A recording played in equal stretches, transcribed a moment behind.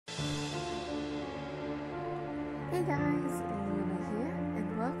Hey guys, Luna here,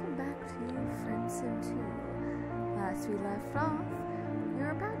 and welcome back to Friendsim 2. Last we left off, we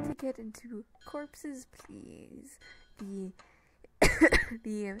were about to get into Corpses Please, the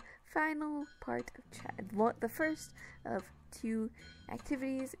final part of the first of two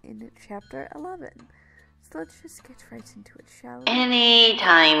activities in Chapter 11. So let's just get right into it, shall we? Any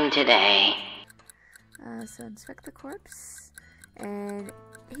time today. So inspect the corpse, and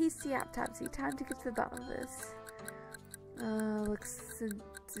he's the autopsy. Time to get to the bottom of this. Looks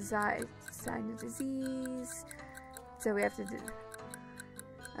sign of disease. So we have to do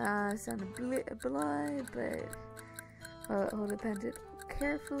sign of blood, but hold the pendant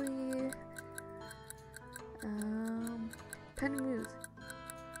carefully. Pendant moves.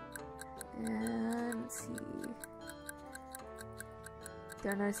 And let's see.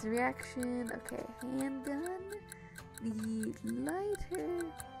 Don't notice the reaction. Okay, handgun, the lighter,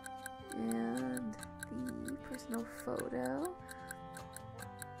 and the personal photo.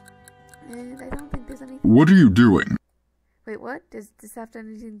 And I don't think there's anything. What are you doing? Wait, what? Does this have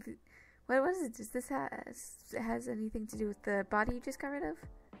anything? What is it? Does this has anything to do with the body you just got rid of?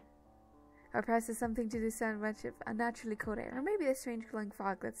 Or perhaps it's something to do with a bunch of unnaturally cold air, or maybe the strange glowing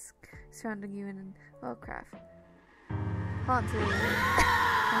fog that's surrounding you in Wellcraft. Haunted.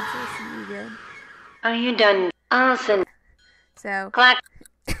 Haunted, see you again. Are you done? Awesome. So, Clack.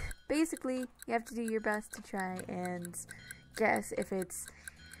 basically, you have to do your best to try and guess if it's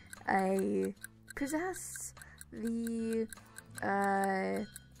a possessed, the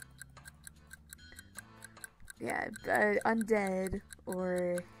undead,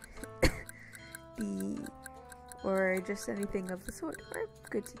 or or just anything of the sort, or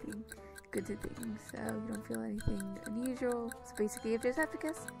good to things, so you don't feel anything unusual. So basically, you just have to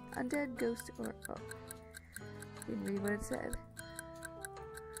guess undead, ghost, or didn't read what it said.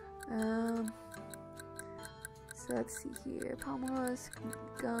 So let's see here. Palm husk,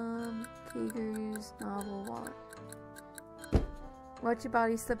 gum, Kager's, novel, wallet. Watch your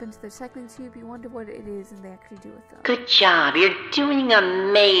body slip into the recycling tube. You wonder what it is, and they actually do with them. Good job. You're doing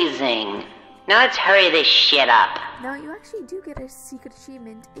amazing. Now let's hurry this shit up. Now, you actually do get a secret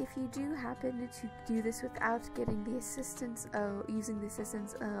achievement if you do happen to do this without getting the assistance of, using the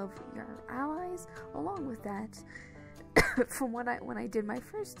assistance of your allies. Along with that, from when I did my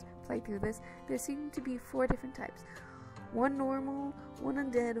first playthrough of this, there seemed to be 4 different types. 1 normal, 1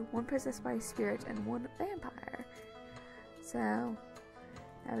 undead, 1 possessed by a spirit, and 1 vampire. So,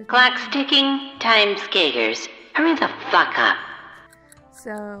 that was Clock's ticking, time Skagers. Hurry the fuck up.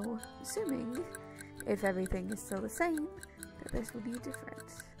 So, assuming, if everything is still the same, that this will be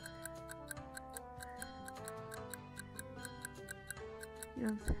different.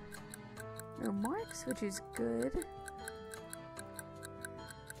 No marks, which is good.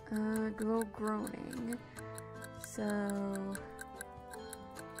 Glow groaning. So,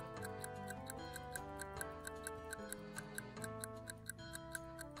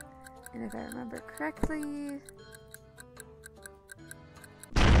 and if I remember correctly,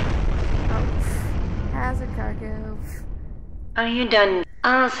 hazard cargo. Are you done?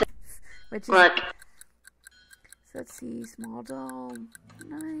 Awesome. Which is, Look. so let's see, small doll,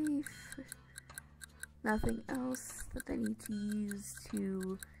 knife, nothing else that they need to use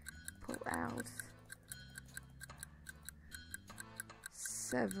to pull out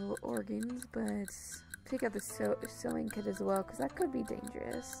several organs, but take out the sewing kit as well, because that could be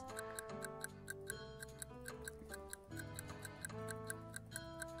dangerous.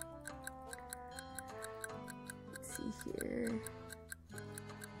 Here,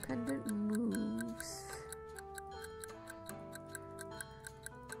 pendant moves.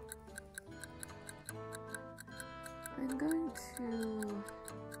 I'm going to.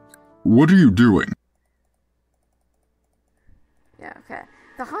 What are you doing? Yeah, okay.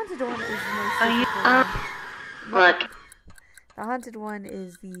 The haunted one is the most Are you difficult. Look. The haunted one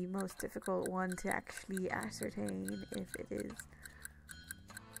is the most difficult one to actually ascertain if it is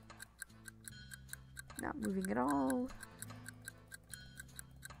not moving at all.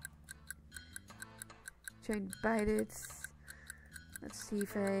 Trying to bite it. Let's see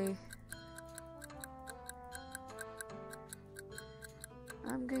if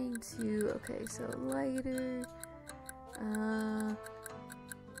I'm going to, okay, so lighter,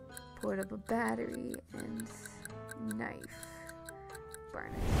 portable battery, and knife.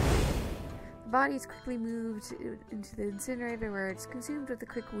 Burn it. The body is quickly moved into the incinerator, where it's consumed with a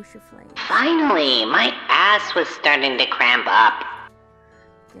quick whoosh of flame. Finally, my ass was starting to cramp up.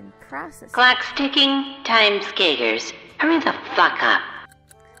 Can process. Clock's ticking, time Skagers. Hurry the fuck up.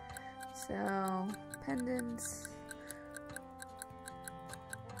 So, pendants.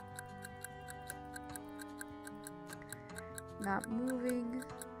 Not moving.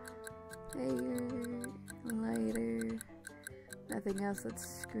 There. Lighter. Nothing else that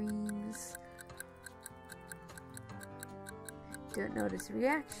screams. Don't notice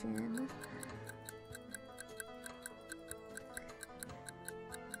reaction.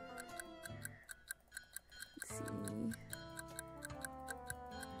 Let's see.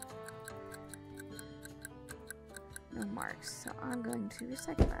 No marks, so I'm going to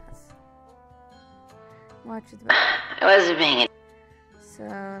recycle that. Watch the back. I wasn't paying it. So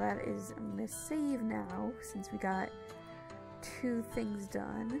that is, I'm gonna save now since we got 2 things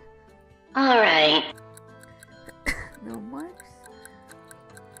done. Alright. No marks.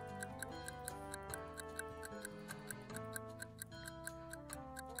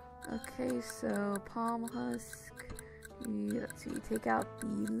 Okay, so palm husk. Let's see, take out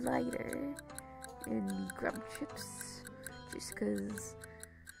the lighter and the grub chips. Just cause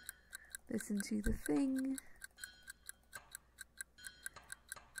listen to the thing.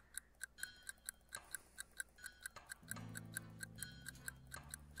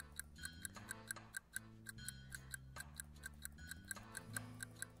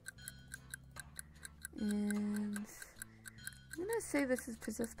 And I'm gonna say this is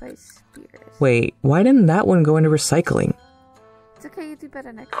possessed by spirits. Wait, why didn't that one go into recycling? It's okay, you do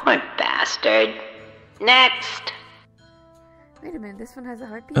better next Poor time. bastard. Next. Wait a minute, this one has a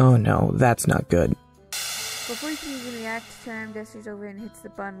heartbeat? Oh no, that's not good. Before you can even react, Charm gestures over and hits the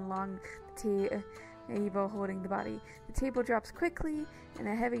button along the table holding the body. The table drops quickly, and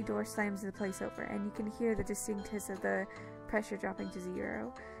a heavy door slams the place over, and you can hear the distinct hiss of the pressure dropping to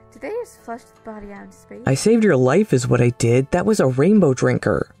 0. Did they just flush the body out into space? I saved your life is what I did. That was a rainbow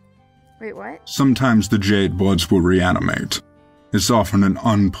drinker. Wait, what? Sometimes the Jade Bloods will reanimate. It's often an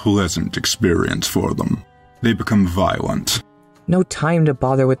unpleasant experience for them. They become violent. No time to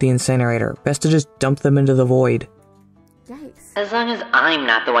bother with the incinerator. Best to just dump them into the void. Yikes. As long as I'm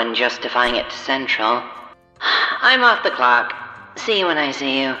not the one justifying it to Central. I'm off the clock. See you when I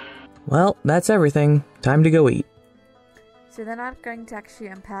see you. Well, that's everything. Time to go eat. So they're not going to actually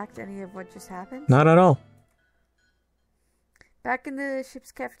unpack any of what just happened? Not at all. Back in the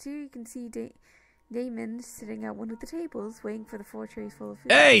ship's cafeteria, you can see Damon sitting at one of the tables, waiting for the 4 trays full of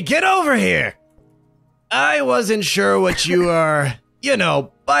food. Hey, get over here! I wasn't sure what you are,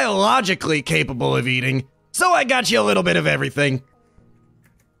 biologically capable of eating, so I got you a little bit of everything.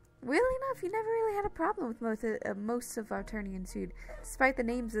 Weirdly enough, you never really had a problem with most of Arturian's food. Despite the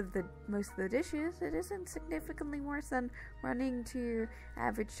names of most of the dishes, it isn't significantly worse than running to your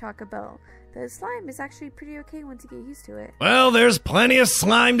average Taco Bell. The slime is actually pretty okay once you get used to it. Well, there's plenty of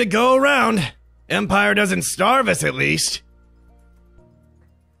slime to go around. Empire doesn't starve us, at least.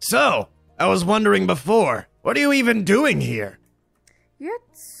 So, I was wondering before, what are you even doing here? You had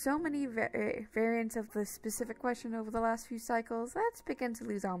so many variants of the specific question over the last few cycles, that's begun to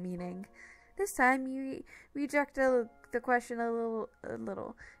lose all meaning. This time, you reject the question a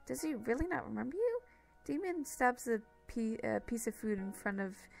little. Does he really not remember you? Demon stabs a piece of food in front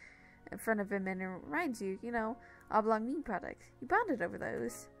of him and reminds you, oblong meat products. You bonded over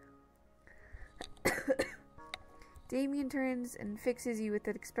those. Damien turns and fixes you with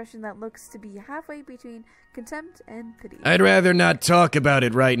an expression that looks to be halfway between contempt and pity. I'd rather not talk about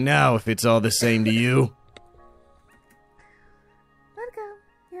it right now if it's all the same to you. Let it go.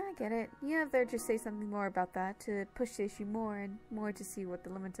 Yeah, I get it. You have there just say something more about that to push the issue more and more to see what the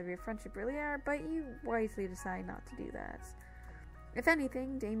limits of your friendship really are, but you wisely decide not to do that. If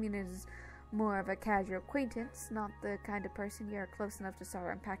anything, Damien is more of a casual acquaintance, not the kind of person you are close enough to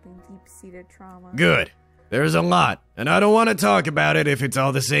start unpacking deep-seated trauma. Good. There's a lot, and I don't want to talk about it if it's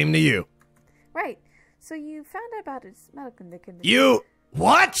all the same to you. Right. So you found out about his medical condition. You...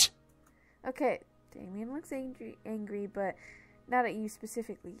 What? Okay, Damien looks angry, but not at you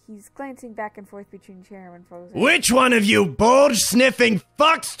specifically. He's glancing back and forth between Chairman and Frozen. Which one of you bulge-sniffing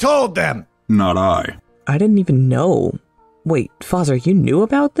fucks told them? Not I. I didn't even know. Wait, Fozzer, you knew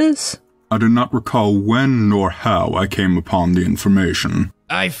about this? I do not recall when nor how I came upon the information.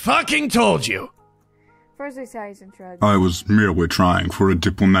 I fucking told you. Frozen sighs and shrugs. I was merely trying for a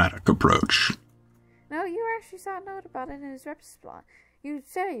diplomatic approach. No, you actually saw a note about it in his rep's plot. You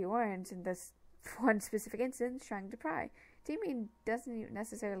say you weren't in this one specific instance trying to pry. Damien doesn't even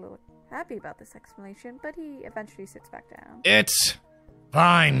necessarily look happy about this explanation, but he eventually sits back down. It's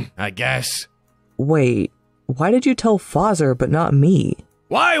fine, I guess. Wait, why did you tell Fozzer but not me?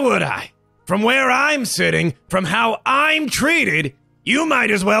 Why would I? From where I'm sitting, from how I'm treated, you might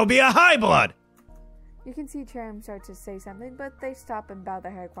as well be a high blood. You can see Chairman start to say something, but they stop and bow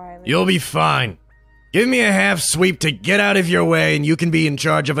their head quietly. You'll be fine. Give me a half sweep to get out of your way and you can be in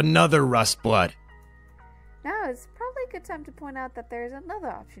charge of another rust blood. Now it's probably a good time to point out that there's another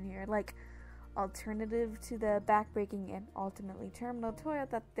option here, like alternative to the backbreaking and ultimately terminal toil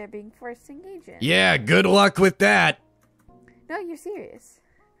that they're being forced to engage in. Yeah, good luck with that. No, you're serious.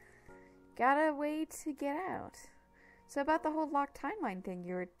 Got a way to get out. So about the whole locked timeline thing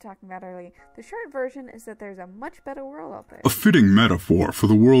you were talking about earlier, the short version is that there's a much better world out there. A fitting metaphor for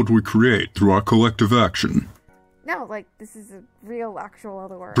the world we create through our collective action. No, like, this is a real, actual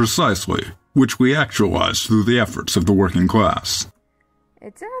other world. Precisely, which we actualize through the efforts of the working class.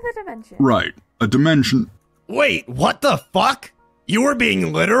 It's another dimension. Right, a dimension... Wait, what the fuck? You were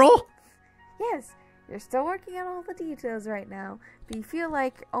being literal? Yes, you're still working on all the details right now, but you feel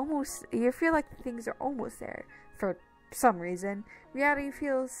like things are almost there. For some reason, reality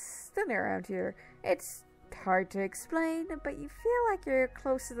feels thinner around here. It's hard to explain, but you feel like you're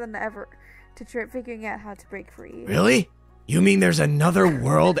closer than ever to figuring out how to break free. Really? You mean there's another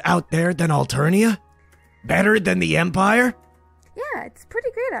world out there than Alternia? Better than the Empire? Yeah, it's pretty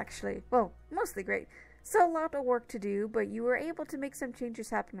great actually. Well, mostly great. Still a lot of work to do, but you were able to make some changes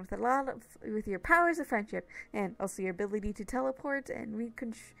happen with your powers of friendship, and also your ability to teleport and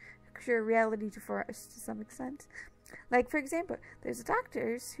reconstruct reality to some extent. Like, for example, there's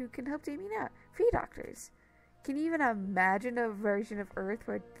doctors who can help Damien out. Free doctors. Can you even imagine a version of Earth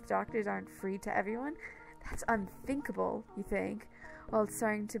where the doctors aren't free to everyone? That's unthinkable, you think, while it's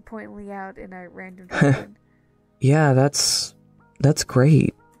starting to pointedly out in a random direction. Yeah, that's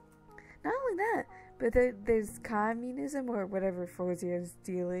great. Not only that, but there's communism or whatever Fozier's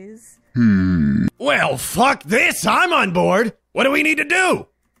deal is. Well, fuck this! I'm on board! What do we need to do?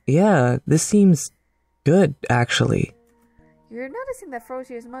 Yeah, this seems good, actually. You're noticing that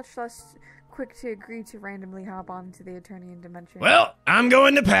Frozier is much less quick to agree to randomly hop onto the Eternian dimension. Well, I'm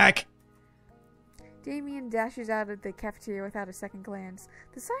going to pack. Damien dashes out of the cafeteria without a second glance.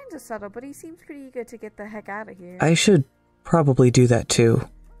 The signs are subtle, but he seems pretty eager to get the heck out of here. I should probably do that too.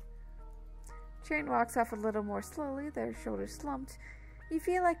 Sharon walks off a little more slowly, their shoulders slumped. You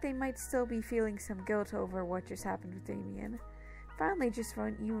feel like they might still be feeling some guilt over what just happened with Damien. Finally, just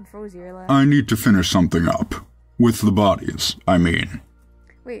you and Frozier left. I need to finish something up. With the bodies, I mean.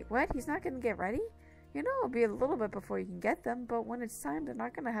 Wait, what? He's not going to get ready? You know it'll be a little bit before you can get them, but when it's time, they're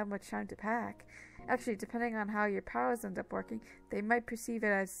not going to have much time to pack. Actually, depending on how your powers end up working, they might perceive it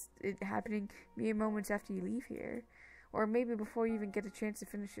as it happening mere moments after you leave here. Or maybe before you even get a chance to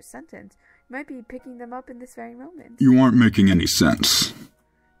finish your sentence. You might be picking them up in this very moment. You aren't making any sense.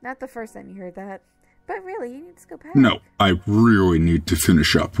 Not the first time you heard that. But really, you need to go pack. No, I really need to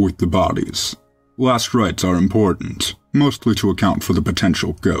finish up with the bodies. Last rites are important, mostly to account for the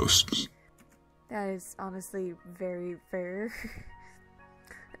potential ghosts. That is honestly very fair.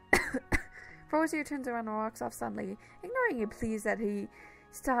 Frozier turns around and walks off suddenly, ignoring you, pleased that he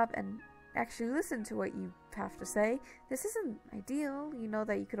stop and actually listen to what you have to say. This isn't ideal. You know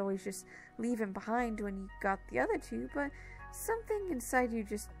that you could always just leave him behind when you got the other two, but something inside you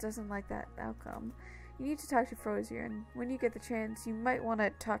just doesn't like that outcome. You need to talk to Frozier, and when you get the chance, you might want to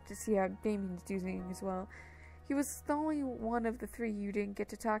talk to see how Damien's doing as well. He was the only one of the three you didn't get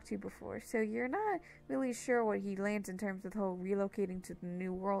to talk to before, so you're not really sure what he lands in terms of the whole relocating to the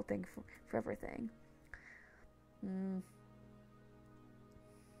new world thing for everything. I'm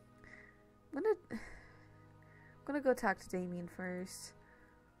gonna go talk to Damien first.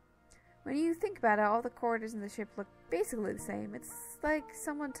 When you think about it, all the corridors in the ship look basically the same. It's like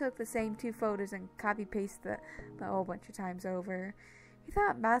someone took the same two photos and copy-pasted the whole bunch of times over. He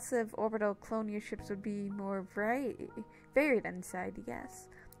thought massive orbital colonial ships would be more varied inside, yes.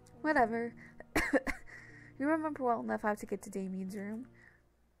 Whatever. You remember well enough how to get to Damien's room.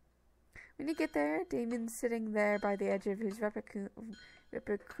 When you get there, Damien's sitting there by the edge of his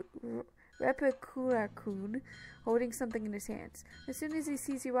Repicula-kun, holding something in his hands. As soon as he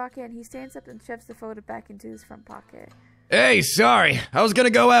sees you walk in, he stands up and shoves the photo back into his front pocket. Hey, sorry. I was gonna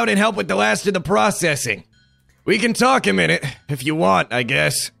go out and help with the last of the processing. We can talk a minute, if you want, I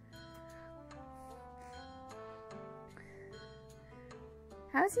guess.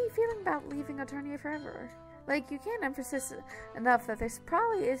 How's he feeling about leaving Eternia forever? Like, you can't emphasize enough that this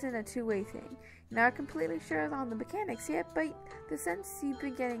probably isn't a two-way thing. You're not completely sure on the mechanics yet, but the sense you've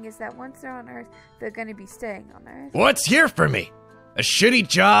been getting is that once they're on Earth, they're gonna be staying on Earth. What's here for me? A shitty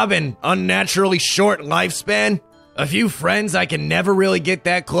job and unnaturally short lifespan? A few friends I can never really get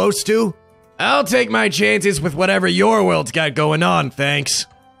that close to? I'll take my chances with whatever your world's got going on, thanks.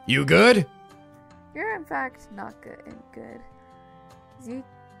 You good? You're in fact not good. Is he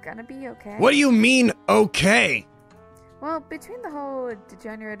gonna be okay? What do you mean, okay? Well, between the whole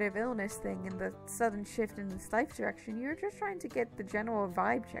degenerative illness thing and the sudden shift in his life direction, you were just trying to get the general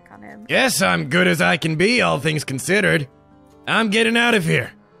vibe check on him. Guess I'm good as I can be, all things considered. I'm getting out of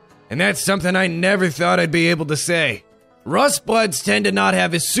here. And that's something I never thought I'd be able to say. Rustbloods tend to not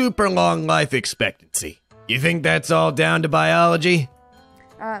have a super long life expectancy. You think that's all down to biology?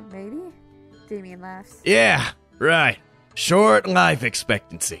 Maybe? Damien laughs. Yeah, right. Short life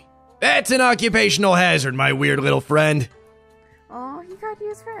expectancy. That's an occupational hazard, my weird little friend. Oh, he got you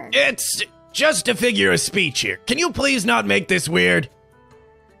his friend. It's just a figure of speech here. Can you please not make this weird?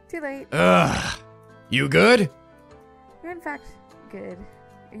 Too late. Ugh. You good? You're in fact good.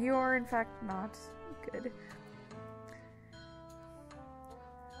 You are in fact not good.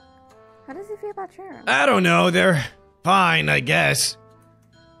 How does he feel about Sharon? I don't know. They're fine, I guess.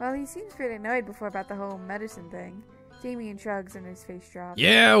 Well, he seems pretty annoyed before about the whole medicine thing. Damien shrugs and his face drops.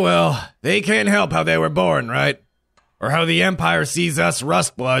 Yeah, well, they can't help how they were born, right? Or how the Empire sees us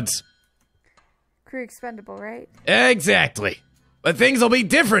Rustbloods. Crew expendable, right? Exactly. But things will be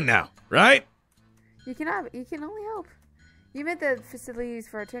different now, right? You can only hope. You admit that facilities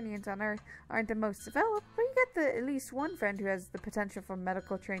for Eternians on Earth aren't the most developed, but you get at least one friend who has the potential for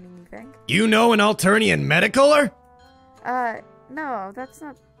medical training, you think? You know an Alternian medicaler? No, that's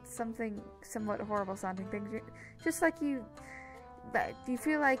not something somewhat horrible sounding thing. Just like do you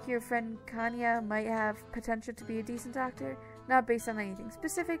feel like your friend Kanya might have potential to be a decent doctor? Not based on anything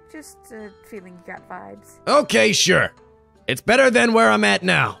specific, just a feeling you got vibes. Okay, sure. It's better than where I'm at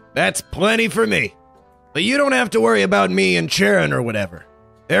now. That's plenty for me. But you don't have to worry about me and Sharon or whatever.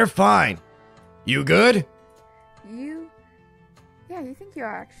 They're fine. You good? Yeah, you think you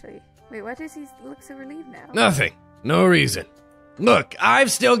are actually. Wait, why does he look so relieved now? Nothing. No reason. Look,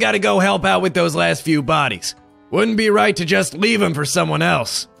 I've still got to go help out with those last few bodies. Wouldn't be right to just leave them for someone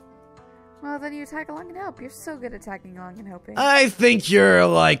else. Well, then you tag along and help. You're so good at tagging along and helping. I think you're,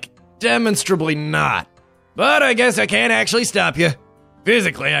 demonstrably not. But I guess I can't actually stop you.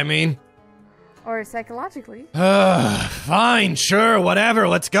 Physically, I mean. Or psychologically. Fine, sure, whatever,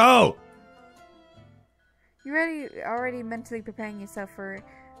 let's go. You already mentally preparing yourself for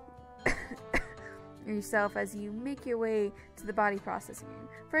yourself as you make your way to the body processing room.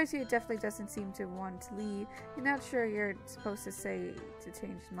 First, it definitely doesn't seem to want to leave. You're not sure you're supposed to say to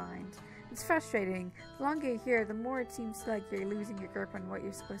change his mind. It's frustrating. The longer you're here, the more it seems like you're losing your grip on what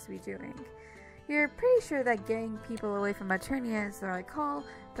you're supposed to be doing. You're pretty sure that getting people away from Eternia is the right call,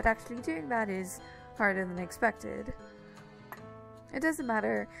 but actually doing that is harder than expected. It doesn't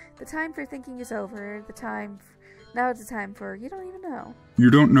matter. The time for thinking is over. Now it's the time for you don't even know. You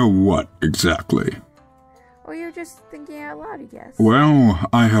don't know what exactly? Or you're just thinking out loud, I guess. Well,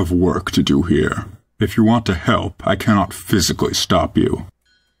 I have work to do here. If you want to help, I cannot physically stop you.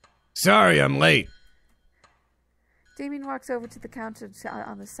 Sorry, I'm late. Damien walks over to the counter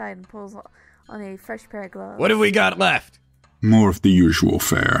on the side and pulls on a fresh pair of gloves. What have we got left? More of the usual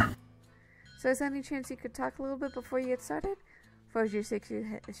fare. So is there any chance you could talk a little bit before you get started? Fozier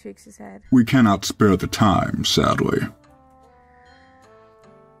shakes his head. We cannot spare the time, sadly.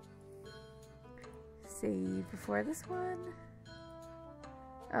 See, before this one?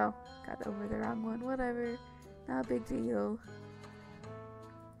 Oh, got over the wrong one. Whatever. Not a big deal.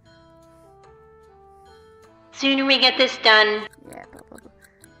 Sooner we get this done. Yeah, blah, blah, blah.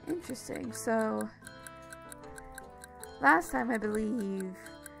 Interesting. So, last time I believe...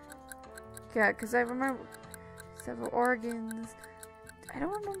 Yeah, because I remember several organs. I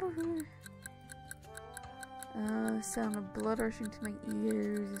don't remember who... sound of blood rushing to my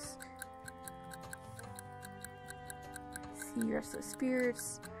ears. See restless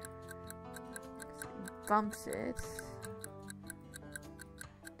spirits. Bumps it.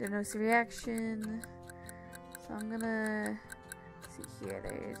 Denotes a reaction. So I'm gonna see here.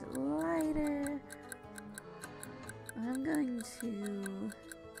 There's a lighter. I'm going to,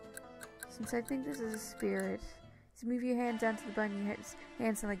 since I think this is a spirit, to move your hand down to the button. Your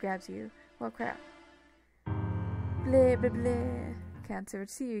hand suddenly grabs you. Well, crap. Blah blah blah. Can't ever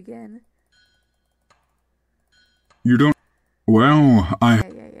see you again. You don't... Well,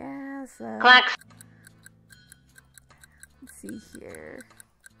 Yeah, so... Clacks. Let's see here.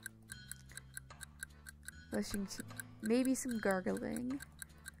 Wishing to... Maybe some gargling.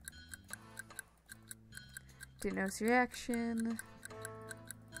 Denotes reaction.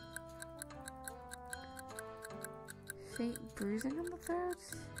 Faint bruising on the throat.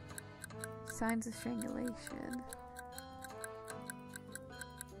 Signs of strangulation.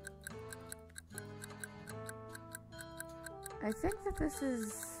 I think that this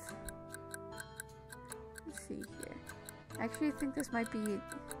is... Let's see here. Actually, I think this might be...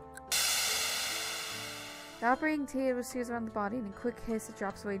 The operating table steers around the body, and in a quick hiss, it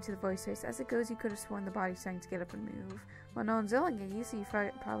drops away to the voice trace. As it goes, you could have sworn the body's starting to get up and move. Well, no one's yelling at you, so you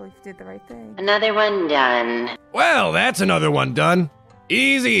probably did the right thing. Another one done. Well, that's another one done.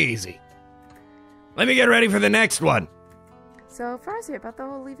 Easy, easy. Let me get ready for the next one. So, Farsi, about the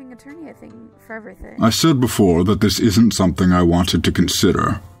whole leaving Eternia thing for everything. I said before that this isn't something I wanted to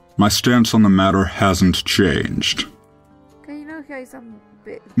consider. My stance on the matter hasn't changed. Okay, you know he's on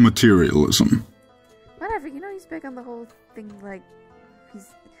Materialism. Whatever, you know he's big on the whole thing, like,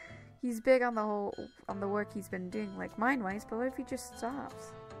 he's big on the work he's been doing, like, mind-wise, but what if he just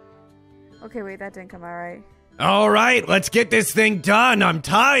stops? Okay, wait, that didn't come out right. Alright, let's get this thing done. I'm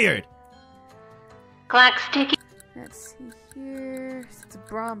tired. Clock's ticking. Let's see here. It's a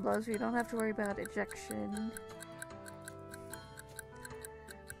brawn blow, so you don't have to worry about ejection.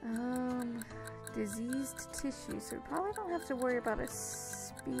 Diseased tissue, so we probably don't have to worry about a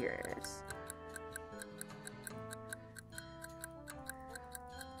spirit.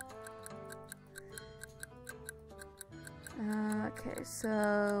 Okay,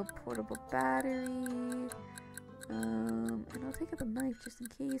 so portable battery. And I'll take out the knife just in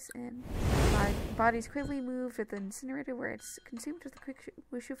case. And body's quickly moved at the incinerator where it's consumed with a quick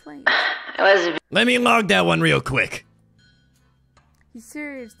wish of flame. Let me log that one real quick. He's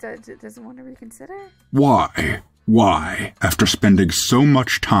serious? Doesn't want to reconsider? Why? Why, after spending so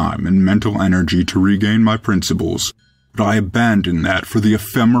much time and mental energy to regain my principles, would I abandon that for the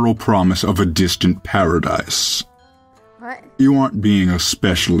ephemeral promise of a distant paradise? What? You aren't being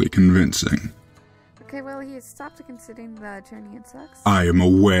especially convincing. Okay, well, he has stopped considering the Eternian sucks. I am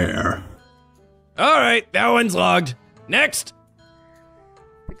aware. Alright, that one's logged. Next!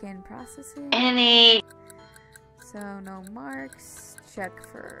 Begin processing. Any. So, no marks. Check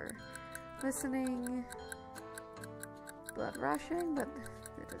for listening. Blood rushing, but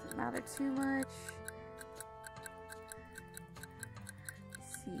it doesn't matter too much.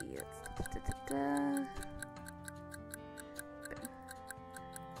 Let's see.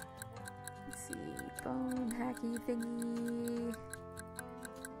 Let's see. Bone hacky thingy.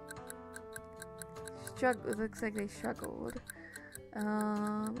 It looks like they struggled.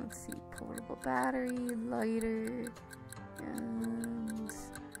 Let's see. Portable battery, lighter, and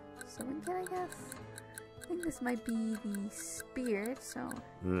sewing kit, I guess. I think this might be the spirit, so.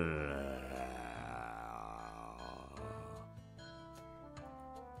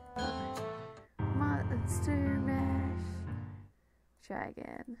 Monster mash. Try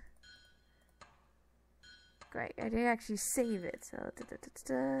again. Great, I did actually save it, so.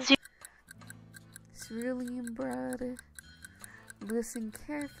 Cerulean blood. Listen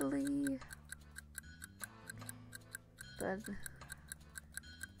carefully. But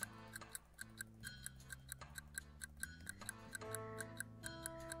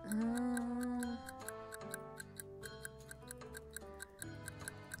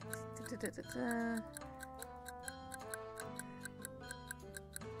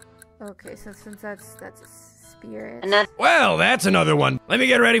okay, so since that's a spirit. Well, that's another one. Let me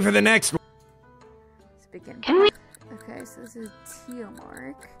get ready for the next one. Let's begin. Can we? Okay, so this is teal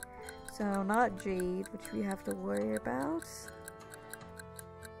mark. So not jade, which we have to worry about.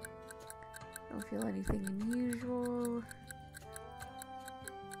 Don't feel anything unusual.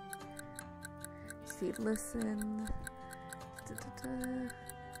 See, listen.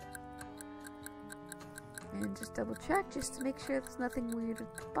 And just double check just to make sure there's nothing weird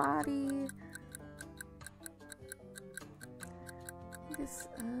with the body. This,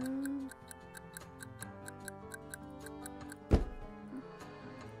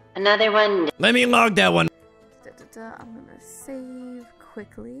 Another one. Let me log that one. I'm gonna save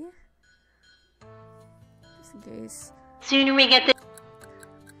quickly. Just in case. Sooner we get the.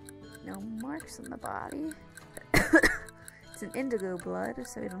 No marks on the body. It's an indigo blood,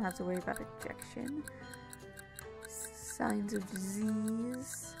 so we don't have to worry about ejection. Signs of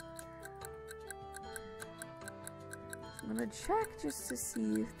disease. I'm gonna check just to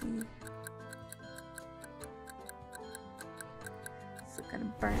see if the. Is it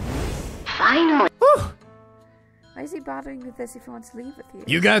gonna burn? Finally. Whew. Why is he bothering with this if he wants to leave with you?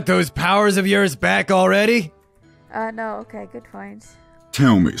 You got those powers of yours back already? No, okay, good point.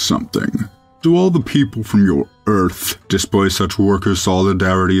 Tell me something. Do all the people from your Earth display such worker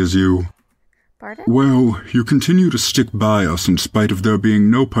solidarity as you? Pardon? Well, you continue to stick by us in spite of there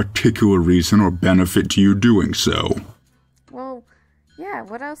being no particular reason or benefit to you doing so. Well, yeah,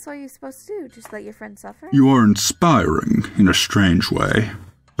 what else are you supposed to do? Just let your friend suffer? You are inspiring, in a strange way.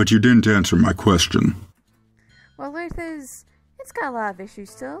 But you didn't answer my question. Well, Earth is It's got a lot of issues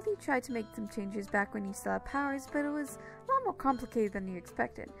still. You tried to make some changes back when you still had powers, but it was a lot more complicated than you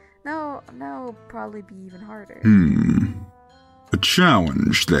expected. Now it'll probably be even harder. A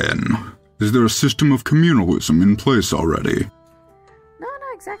challenge, then. Is there a system of communalism in place already? No,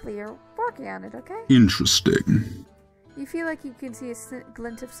 not exactly. You're working on it, okay? Interesting. You feel like you can see a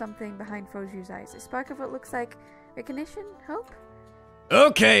glint of something behind Fozier's eyes. A spark of what looks like recognition? Hope?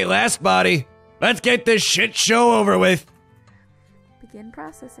 Okay, last body. Let's get this shit show over with. Begin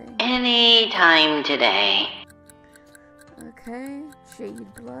processing. Any time today. Okay,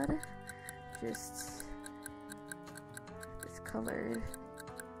 jade blood. Just discolored.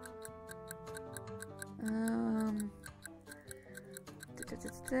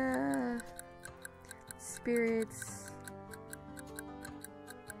 Spirits.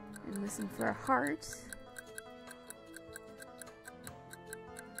 And listen for a heart.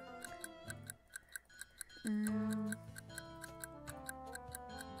 I'm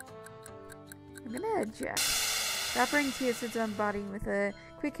gonna eject. Wrapping tears its own body with a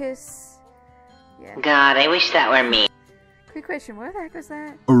quick hiss. Yeah. God, I wish that were me. Quick question, what the heck was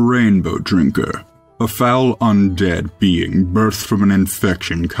that? A rainbow drinker. A foul undead being birthed from an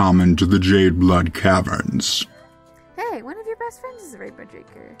infection common to the Jade Blood Caverns. Hey, one of your best friends is a rainbow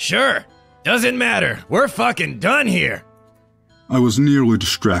drinker. Sure. Doesn't matter. We're fucking done here. I was nearly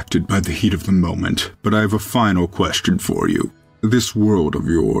distracted by the heat of the moment, but I have a final question for you. This world of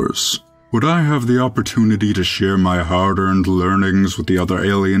yours, would I have the opportunity to share my hard-earned learnings with the other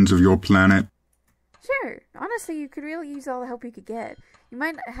aliens of your planet? Sure. Honestly, you could really use all the help you could get. You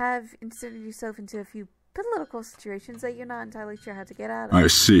might have inserted yourself into a few political situations that you're not entirely sure how to get out of. I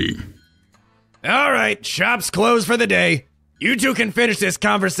see. Alright, shop's closed for the day. You two can finish this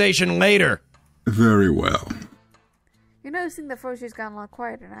conversation later. Very well. You're noticing that Frosier's gone a lot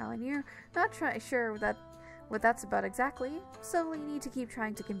quieter now, and you're not sure what that's about exactly, so you need to keep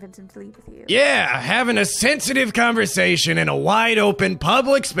trying to convince him to leave with you. Yeah, having a sensitive conversation in a wide open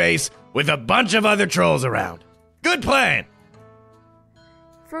public space with a bunch of other trolls around. Good plan!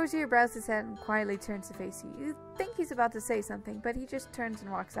 Frosier bows his head and quietly turns to face you. You think he's about to say something, but he just turns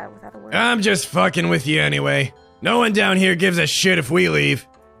and walks out without a word. I'm just fucking with you anyway. No one down here gives a shit if we leave.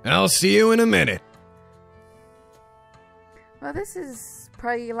 I'll see you in a minute. Well, this is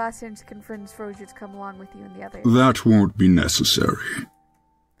probably your last chance to convince Frosier to come along with you and the others. That won't be necessary.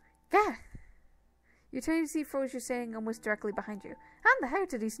 Yeah. You're turning to see Frosier standing almost directly behind you. How in the heck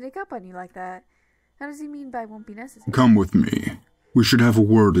did he sneak up on you like that? How does he mean by won't be necessary? Come with me. We should have a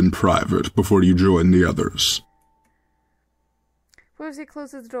word in private before you join the others. Frosier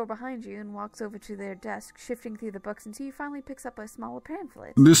closes the door behind you and walks over to their desk, shifting through the books until he finally picks up a smaller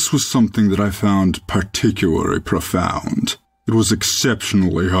pamphlet. This was something that I found particularly profound. It was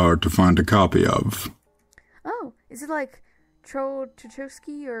exceptionally hard to find a copy of. Oh, is it like Troll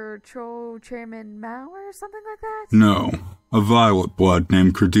Chachowski or Troll Chairman Mao or something like that? No, a violet blood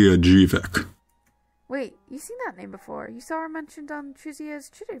named Kradia Jivik. Wait, you've seen that name before. You saw her mentioned on Trizia's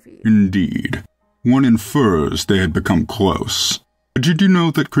Twitter feed. Indeed. One infers they had become close. Did you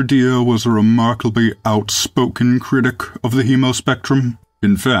know that Kradia was a remarkably outspoken critic of the hemospectrum?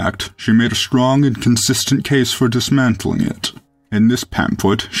 In fact, she made a strong and consistent case for dismantling it. In this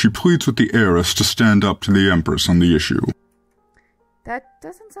pamphlet, she pleads with the heiress to stand up to the Empress on the issue. That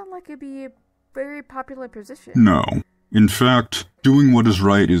doesn't sound like it'd be a very popular position. No. In fact, doing what is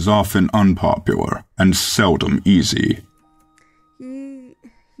right is often unpopular, and seldom easy.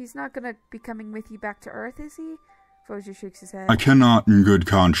 He's not gonna be coming with you back to Earth, is he? Frosier shakes his head. I cannot in good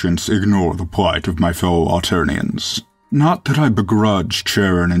conscience ignore the plight of my fellow Alternians. Not that I begrudge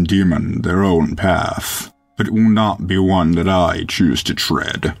Charon and Demon their own path, but it will not be one that I choose to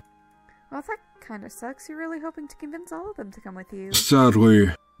tread. Well, that kinda sucks. You're really hoping to convince all of them to come with you.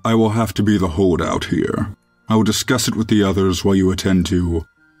 Sadly, I will have to be the holdout here. I will discuss it with the others while you attend to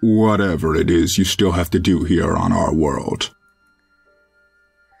whatever it is you still have to do here on our world.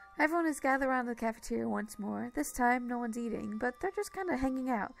 Everyone is gathered around the cafeteria once more. This time, no one's eating, but they're just kind of hanging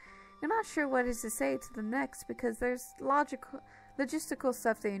out. You're not sure what is to say to them next because there's logistical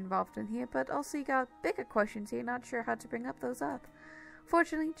stuff they involved in here, but also you got bigger questions here, not sure how to bring those up.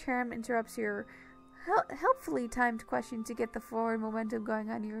 Fortunately, Charam interrupts your helpfully timed question to get the forward momentum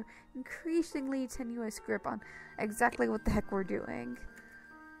going on your increasingly tenuous grip on exactly what the heck we're doing.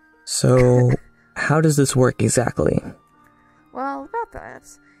 So, how does this work exactly? Well, about that,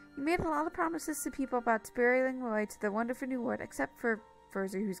 you made a lot of promises to people about spiraling away to the wonderful new world, except for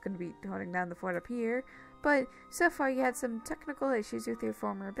Frosier, who's going to be holding down the fort up here, but so far you had some technical issues with your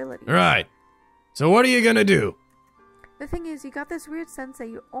former abilities. Right. So what are you gonna do? The thing is, you got this weird sense that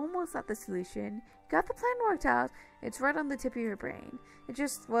you almost got the solution. You got the plan worked out. It's right on the tip of your brain. It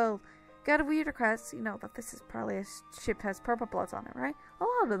just, well, got a weird request. You know that this is probably a ship has purple bloods on it, right? A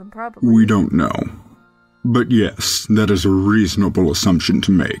lot of them probably. We don't know. But yes, that is a reasonable assumption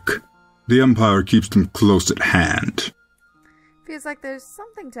to make. The Empire keeps them close at hand. Feels like there's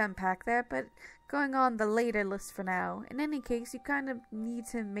something to unpack there, but going on the later list for now. In any case, you kind of need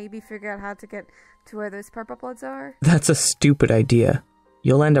to maybe figure out how to get to where those purple bloods are. That's a stupid idea.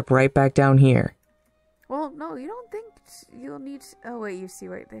 You'll end up right back down here. Well, no, you don't think you'll need... Oh, wait, you see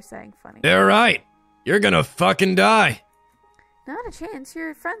what they're saying. Funny. They're right. You're gonna fucking die. Not a chance.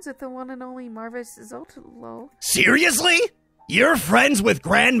 You're friends with the one and only Marvis Zoltolo. Seriously? You're friends with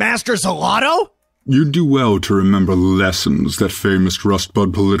Grandmaster Zolato? You'd do well to remember lessons that famous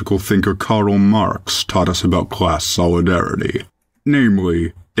Rustbud political thinker Karl Marx taught us about class solidarity.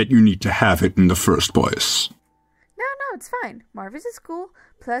 Namely, that you need to have it in the first place. No, it's fine. Marvis is cool.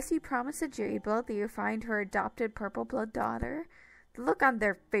 Plus, you promised a jury bill that you find her adopted purple blood daughter. The look on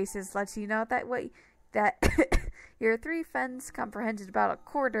their faces lets you know that your three friends comprehended about a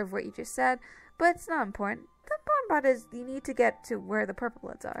quarter of what you just said, but it's not important. The important part is you need to get to where the purple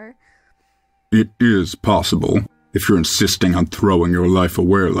bloods are. It is possible, if you're insisting on throwing your life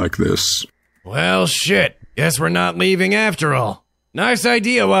away like this. Well, shit. Guess we're not leaving after all. Nice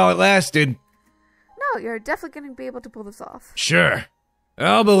idea while it lasted. No, you're definitely going to be able to pull this off. Sure.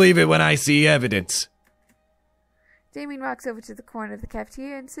 I'll believe it when I see evidence. Damien walks over to the corner of the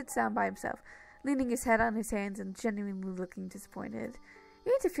cafeteria and sits down by himself, leaning his head on his hands and genuinely looking disappointed.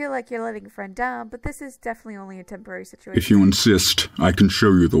 You need to feel like you're letting a friend down, but this is definitely only a temporary situation. If you insist, I can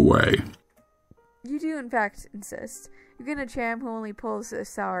show you the way. You do, in fact, insist. You get a Cham who only pulls a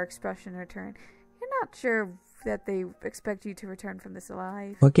sour expression in return. You're not sure that they expect you to return from this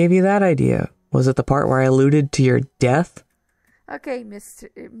alive. What gave you that idea? Was it the part where I alluded to your death? Okay,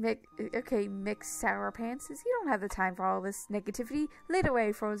 Mick Sour Pants, you don't have the time for all this negativity. Lead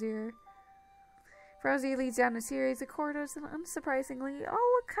away, Frozier. Frozier leads down a series of corridors and unsurprisingly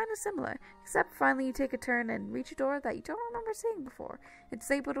all look kind of similar, except finally you take a turn and reach a door that you don't remember seeing before. It's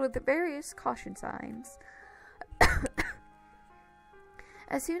labeled with various caution signs.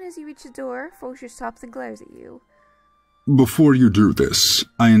 As soon as you reach the door, Frozier stops and glares at you. Before you do this,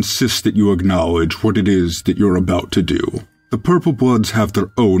 I insist that you acknowledge what it is that you're about to do. The Purple Bloods have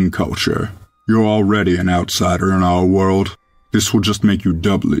their own culture. You're already an outsider in our world. This will just make you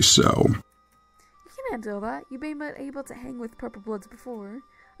doubly so. Handle that. You've been able to hang with Purple Bloods before.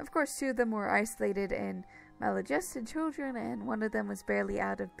 Of course, two of them were isolated and maladjusted children, and one of them was barely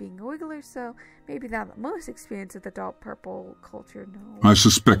out of being a wiggler, so maybe not the most experience of the adult purple culture, no. I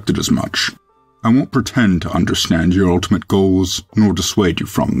suspected as much. I won't pretend to understand your ultimate goals, nor dissuade you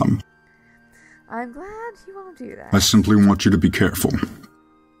from them. I'm glad you won't do that. I simply want you to be careful.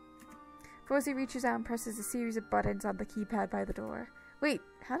 Frozy reaches out and presses a series of buttons on the keypad by the door. Wait,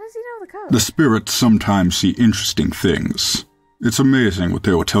 how does he know the code? The spirits sometimes see interesting things. It's amazing what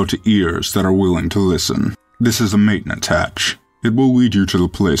they will tell to ears that are willing to listen. This is a maintenance hatch. It will lead you to the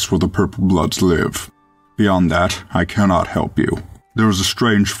place where the Purple Bloods live. Beyond that, I cannot help you. There is a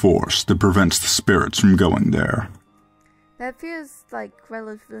strange force that prevents the spirits from going there. That feels like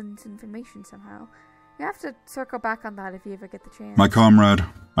relevant information somehow. You have to circle back on that if you ever get the chance. My comrade,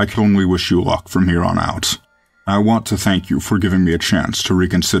 I can only wish you luck from here on out. I want to thank you for giving me a chance to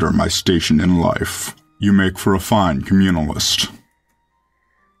reconsider my station in life. You make for a fine communalist.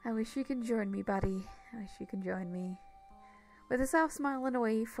 I wish you can join me, buddy. I wish you can join me. With a soft smile and a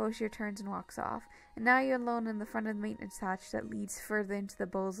wave, Fosier turns and walks off, and now you're alone in the front of the maintenance hatch that leads further into the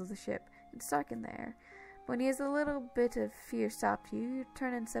bowels of the ship. It's dark in there. When he has a little bit of fear stopped you, you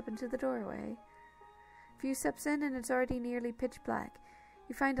turn and step into the doorway. A few steps in, and it's already nearly pitch black.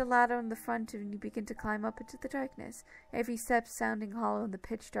 You find a ladder on the front and you begin to climb up into the darkness, every step sounding hollow in the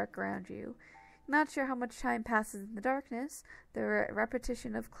pitch dark around you. Not sure how much time passes in the darkness. The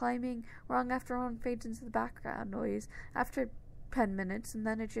repetition of climbing rung after rung fades into the background noise after 10 minutes, and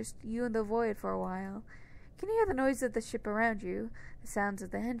then it's just you and the void for a while. You can hear the noise of the ship around you, the sounds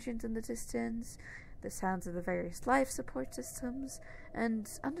of the engines in the distance, the sounds of the various life support systems, and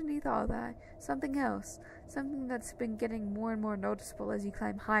underneath all that, something else, something that's been getting more and more noticeable as you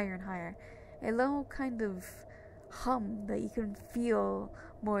climb higher and higher, a low kind of hum that you can feel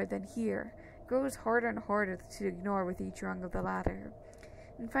more than hear. It grows harder and harder to ignore with each rung of the ladder.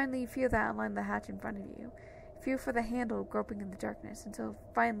 And finally you feel the outline of the hatch in front of you. You feel for the handle groping in the darkness until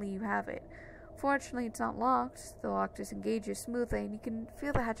finally you have it. Fortunately, it's not locked. The lock disengages smoothly, and you can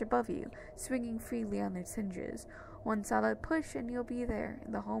feel the hatch above you, swinging freely on its hinges. One solid push, and you'll be there,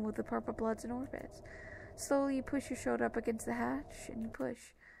 in the home of the Purple Bloods in orbit. slowly you push your shoulder up against the hatch, and you push.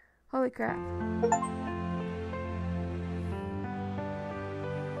 Holy crap.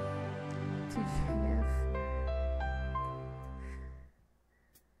 TGF.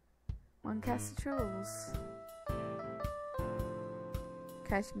 One cast of trolls.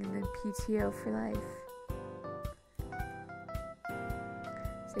 Cashing in the PTO for life.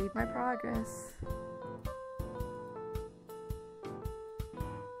 Save my progress.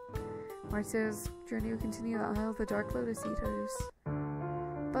 Marcio's journey will continue at Isle of the Dark Lotus Eaters.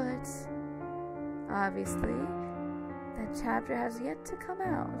 But, obviously, that chapter has yet to come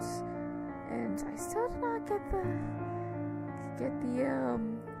out. And I still did not get the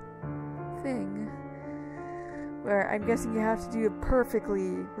thing. Where I'm guessing you have to do it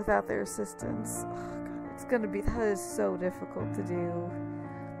perfectly without their assistance. Oh god, it's gonna be, that is so difficult to do.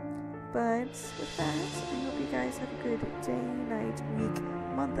 But with that, I hope you guys have a good day, night, week,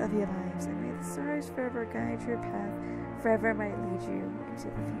 month of your lives, and may the stars forever guide your path, forever might lead you into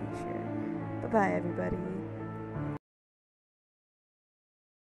the future. Bye-bye, everybody.